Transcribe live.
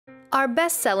Our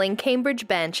best-selling Cambridge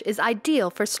bench is ideal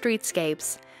for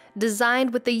streetscapes.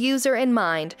 Designed with the user in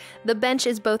mind, the bench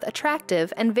is both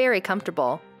attractive and very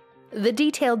comfortable. The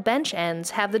detailed bench ends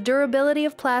have the durability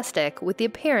of plastic with the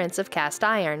appearance of cast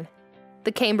iron.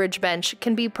 The Cambridge bench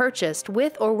can be purchased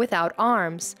with or without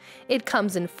arms. It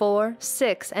comes in 4,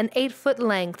 6, and 8-foot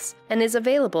lengths and is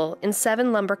available in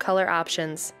 7 lumber color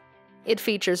options. It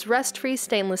features rust-free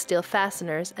stainless steel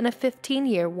fasteners and a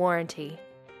 15-year warranty.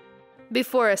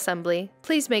 Before assembly,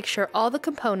 please make sure all the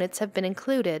components have been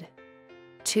included.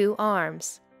 2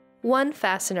 arms, 1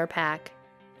 fastener pack,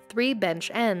 3 bench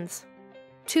ends,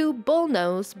 2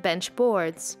 bullnose bench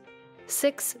boards,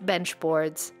 6 bench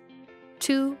boards,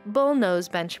 2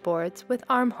 bullnose bench boards with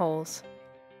armholes.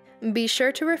 Be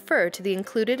sure to refer to the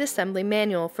included assembly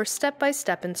manual for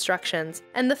step-by-step instructions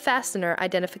and the fastener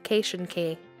identification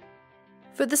key.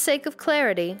 For the sake of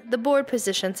clarity, the board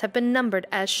positions have been numbered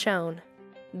as shown.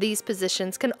 These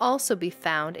positions can also be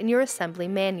found in your assembly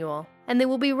manual, and they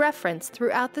will be referenced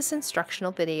throughout this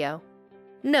instructional video.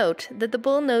 Note that the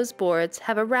bullnose boards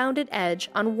have a rounded edge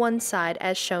on one side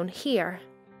as shown here.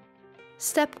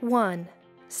 Step 1.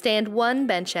 Stand one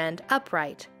bench end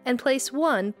upright and place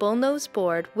one bullnose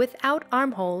board without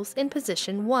armholes in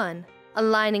position 1,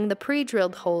 aligning the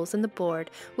pre-drilled holes in the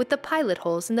board with the pilot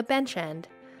holes in the bench end.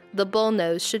 The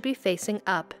bullnose should be facing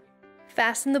up.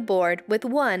 Fasten the board with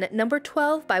one number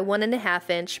 12 by 1.5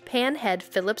 inch pan head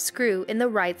Phillips screw in the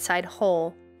right side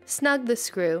hole. Snug the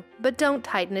screw, but don't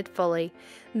tighten it fully.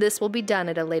 This will be done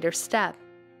at a later step.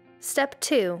 Step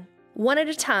 2. One at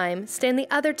a time, stand the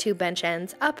other 2 bench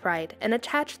ends upright and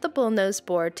attach the bullnose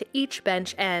board to each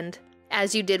bench end.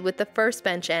 As you did with the first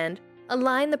bench end,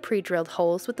 align the pre-drilled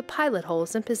holes with the pilot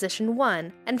holes in position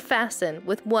 1 and fasten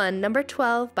with one number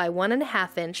 12 by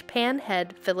 1.5 inch pan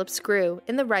head Phillips screw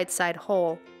in the right side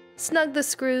hole. Snug the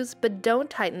screws, but don't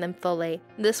tighten them fully.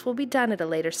 This will be done at a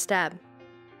later step.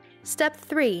 Step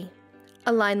 3.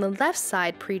 Align the left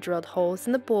side pre-drilled holes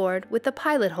in the board with the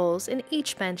pilot holes in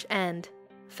each bench end.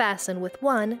 Fasten with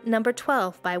one number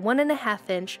 12 by 1.5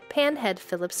 inch pan head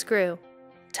Phillips screw.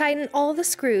 Tighten all the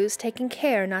screws, taking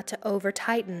care not to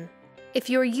over-tighten. If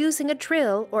you are using a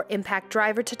drill or impact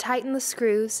driver to tighten the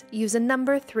screws, use a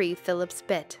number 3 Phillips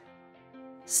bit.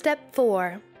 Step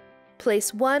 4.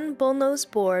 Place one bullnose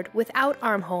board without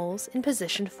armholes in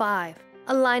position 5,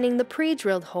 aligning the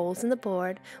pre-drilled holes in the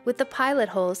board with the pilot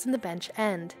holes in the bench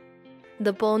end.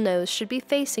 The bullnose should be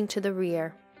facing to the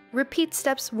rear. Repeat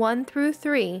steps 1 through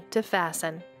 3 to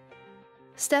fasten.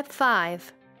 Step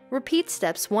 5. Repeat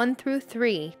steps 1 through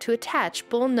 3 to attach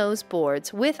bullnose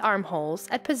boards with armholes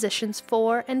at positions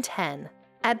 4 and 10.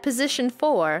 At position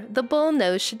 4, the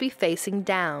bullnose should be facing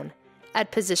down.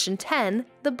 At position 10,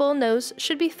 the bullnose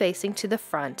should be facing to the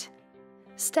front.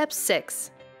 Step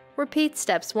 6. Repeat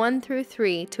steps 1 through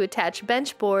 3 to attach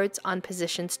bench boards on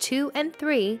positions 2 and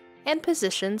 3 and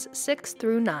positions 6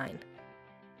 through 9.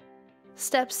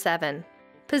 Step 7.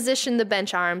 Position the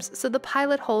bench arms so the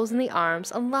pilot holes in the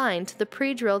arms align to the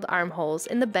pre-drilled armholes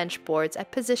in the bench boards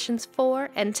at positions 4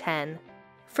 and 10.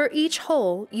 For each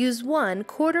hole, use one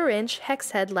 1/4 inch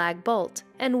hex head lag bolt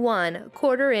and one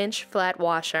 1/4 inch flat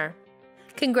washer.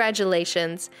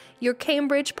 Congratulations! Your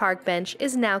Cambridge Park bench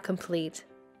is now complete.